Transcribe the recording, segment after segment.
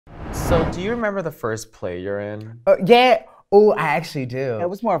So, do you remember the first play you're in? Yeah. Oh, I actually do. It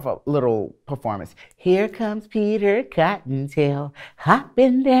was more of a little performance. Here comes Peter Cottontail,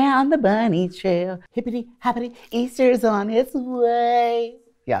 hopping down the bunny trail. Hippity hoppity, Easter's on its way.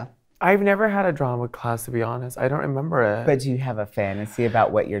 Yeah. I've never had a drama class, to be honest. I don't remember it. But do you have a fantasy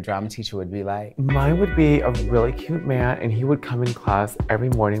about what your drama teacher would be like? Mine would be a really cute man, and he would come in class every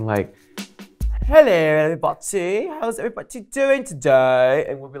morning like, hello, everybody. How's everybody doing today?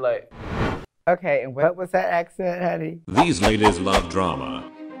 And we'll be like, okay, and what was that accent, honey? These ladies love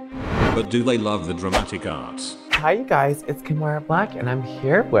drama. But do they love the dramatic arts? hi, you guys. It's Kimora Blac, and I'm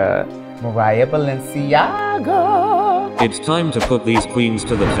here with Mariah Balenciaga. It's time to put these queens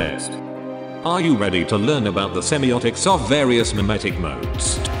to the test. Are you ready to learn about the semiotics of various mimetic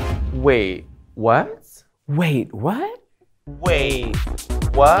modes? Wait, what? Wait, what? Wait,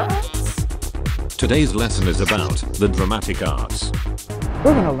 what? Today's lesson is about the dramatic arts.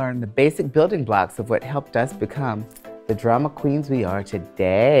 We're gonna learn the basic building blocks of what helped us become the drama queens we are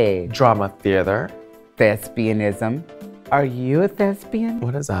today. Drama theater. Thespianism. Are you a thespian?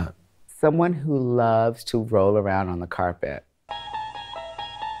 What is that? Someone who loves to roll around on the carpet.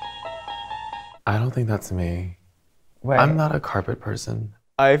 I don't think that's me. Wait. I'm not a carpet person.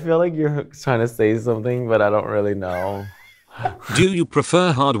 I feel like you're trying to say something, but I don't really know. Do you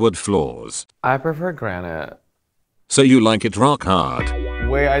prefer hardwood floors? I prefer granite. So you like it rock hard?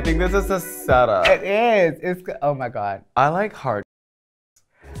 Wait, I think this is a setup. It is. It's, oh my God. I like hard.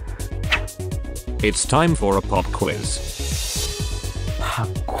 It's time for a pop quiz. Pop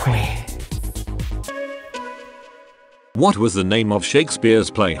quiz. What was the name of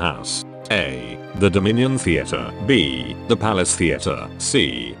Shakespeare's playhouse? A. The Dominion Theatre. B. The Palace Theatre.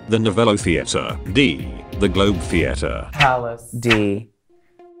 C. The Novello Theatre. D. The Globe Theatre. Palace. D.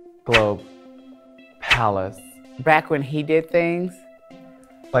 Globe. Palace. Back when he did things.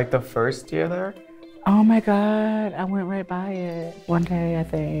 Like the first year there? Oh my God, I went right by it one day, I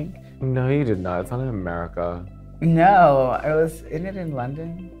think. No, you did not. It's not in America. No, isn't it in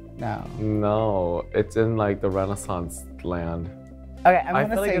London? No. No, it's in like the Renaissance land. Okay, I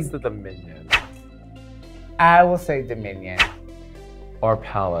feel like it's the Dominion. I will say Dominion. Or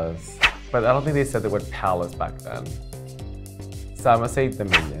Palace. But I don't think they said the word palace back then. So I'm gonna say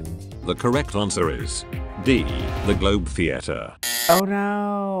Dominion. The correct answer is D. The Globe Theatre. Oh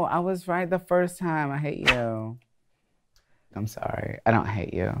no, I was right the first time. I hate you. I'm sorry, I don't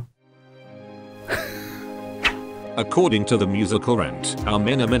hate you. According to the musical Rent, how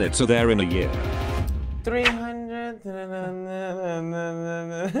many minutes are there in a year?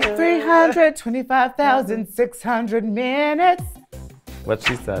 325,600 minutes. What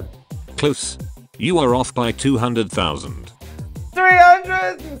she said. Close. You are off by 200,000.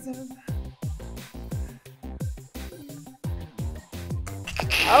 300!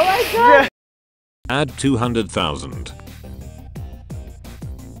 Oh my God! Add 200,000.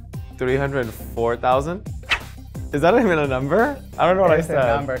 304,000? Is that even a number? I don't know what I said. It's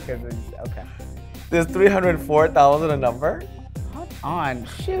a number because it's, okay. Is 304,000 a number? Hold on,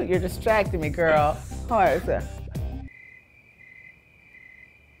 shoot, you're distracting me, girl. Hold on,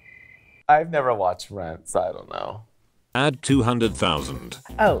 I've never watched Rent, so I don't know. Add 200,000.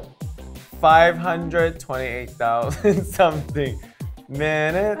 Oh. 528,000 something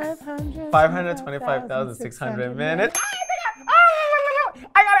minutes. 525,600 minutes.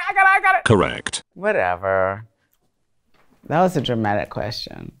 I got it. Correct. Whatever. That was a dramatic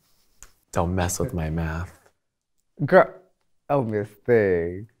question. Don't mess with my math. Girl. Oh, Miss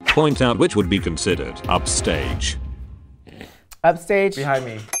Thing. Point out which would be considered upstage. Upstage. Behind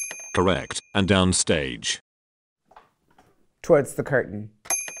me. Correct. And downstage. Towards the curtain.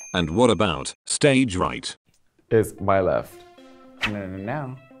 And what about stage right? Is my left.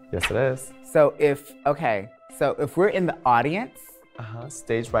 No. Yes, it is. So if we're in the audience.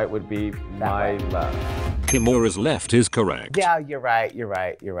 Stage right would be my left. Kimora's left is correct. Yeah, you're right.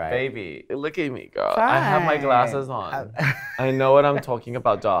 Baby, look at me, girl. Fine. I have my glasses on. I know what I'm talking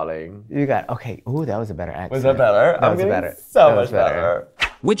about, darling. You got, okay. Ooh, that was a better accent. Was that better? That was better. So much better.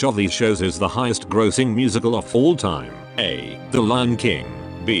 Which of these shows is the highest grossing musical of all time? A. The Lion King.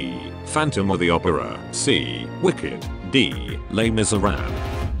 B. Phantom of the Opera. C. Wicked. D. Les Miserables.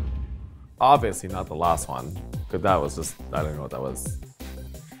 Obviously not the last one, because that was just, I don't know what that was.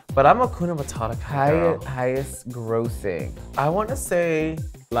 But I'm a Kuna Matata kind of girl. Highest grossing. I want to say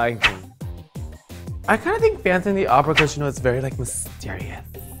Lion King. I kind of think Phantom of the Opera because, you know, it's very like mysterious.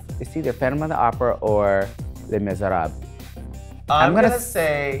 It's either Phantom of the Opera or Les Miserables. I'm gonna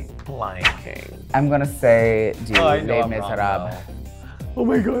say Lion King. I'm gonna say D. Oh, I know Les I'm Miserables. wrong, oh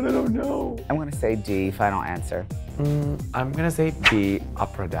my God, I don't know. I'm gonna say D. Final answer. I'm gonna say B,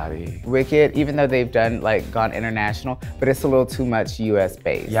 Opera Daddy. Wicked, even though they've gone international, but it's a little too much US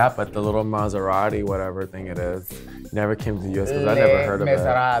based. Yeah, but the little Maserati, whatever thing it is, never came to the US because I never heard of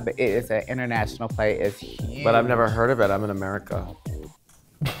it. It is an international play. It's huge. But I've never heard of it. I'm in America.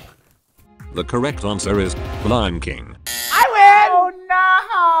 The correct answer is Lion King. I win! Oh no!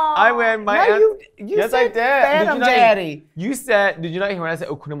 I win. You yes, said I did. Phantom Daddy. You said, did you not hear when I said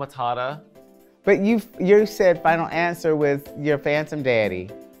Hakuna Matata? But you said final answer with your Phantom Daddy.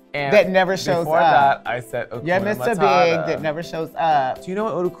 And that never shows before up. That, I said Hakuna Yeah, Mr. Matata. Big that never shows up. Do you know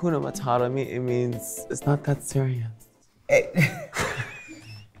what Hakuna Matata means? It means it's not that serious.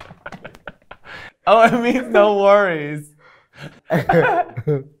 Oh, it means no worries.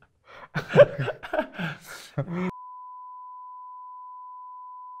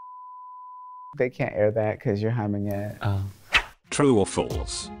 They can't air that because you're humming it. True or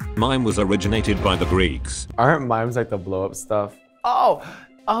false? Mime was originated by the Greeks. Aren't mimes like the blow up stuff? Oh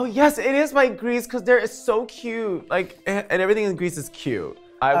yes, it is by Greece because they're so cute. Like, and everything in Greece is cute.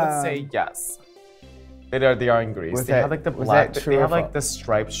 I would say yes. They are in Greece. They have like the black. They have like the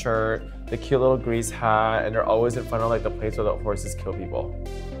striped shirt, the cute little Greece hat, and they're always in front of like the place where the horses kill people.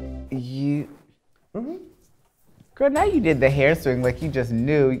 Girl, now you did the hair swing like you just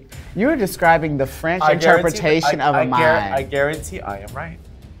knew. You were describing the French interpretation of a mime. I guarantee I am right.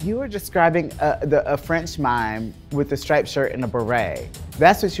 You were describing a French mime with a striped shirt and a beret.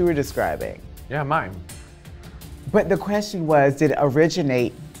 That's what you were describing. Yeah, mime. But the question was, did it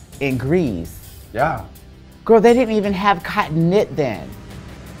originate in Greece? Yeah. Girl, they didn't even have cotton knit then.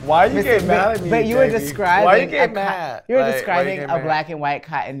 Why you get mad at me, But you were describing. Why you get mad? You were describing a black and white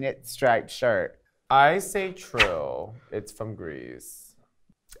cotton knit striped shirt. I say true. It's from Greece.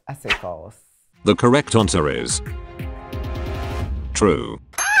 I say false. The correct answer is true.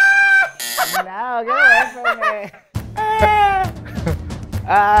 No, get away from me.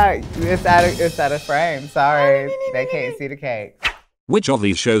 It's out of frame. Sorry, they can't see the cake. Which of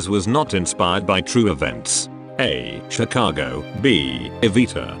these shows was not inspired by true events? A. Chicago. B.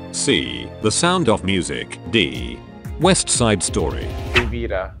 Evita. C. The Sound of Music. D. West Side Story.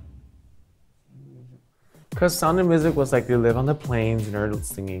 Evita. Because Sound of Music was like they live on the plains and they're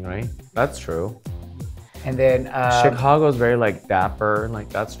singing, right? That's true. And then Chicago's very like dapper, like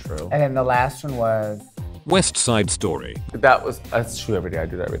that's true. And then the last one was West Side Story. That's true every day. I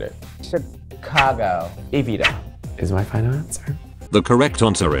do that every day. Chicago. Evita is my final answer. The correct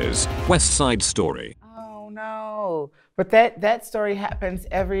answer is West Side Story. Oh no. But that story happens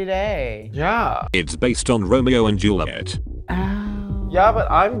every day. Yeah. It's based on Romeo and Juliet. Oh. Yeah,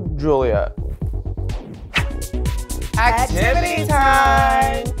 but I'm Juliet. Activity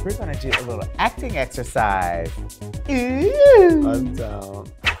time! We're gonna do a little acting exercise. Ooh. I'm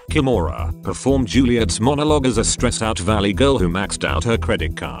down. Kimora performed Juliet's monologue as a stressed-out valley girl who maxed out her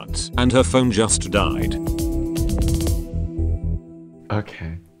credit cards and her phone just died.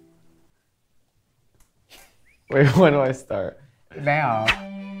 Okay. Wait, when do I start? Now.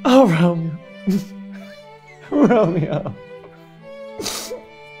 Oh, Romeo. Romeo.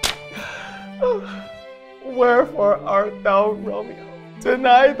 Wherefore art thou, Romeo?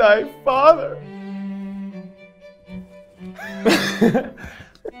 Deny thy father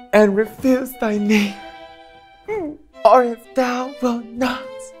and refuse thy name, or if thou wilt not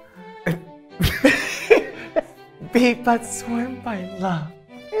be but sworn by love,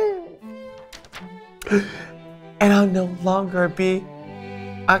 and I'll no longer be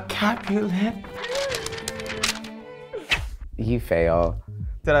a Capulet. You fail.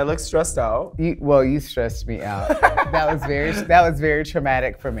 Did I look stressed out? You stressed me out. that was very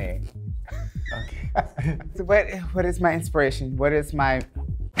traumatic for me. Okay. So what is my inspiration? What is my...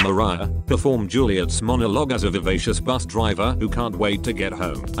 Mariah performed Juliet's monologue as a vivacious bus driver who can't wait to get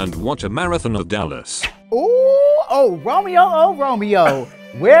home and watch a marathon of Dallas. Ooh, oh Romeo,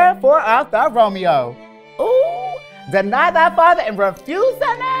 wherefore art thou, Romeo? Ooh, deny thy father and refuse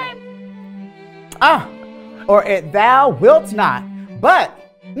thy name? Or if thou wilt not, but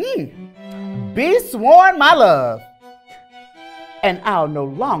be sworn my love, and I'll no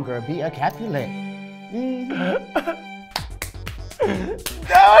longer be a Capulet.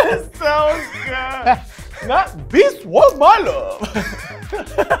 That was so good. Not be sworn my love.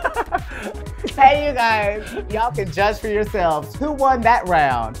 Hey, you guys, y'all can judge for yourselves who won that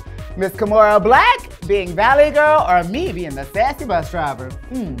round. Miss Kimora Blac being Valley Girl or me being the sassy bus driver?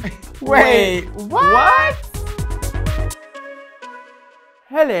 Wait, what?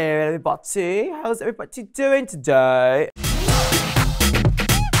 Hello everybody, how's everybody doing today?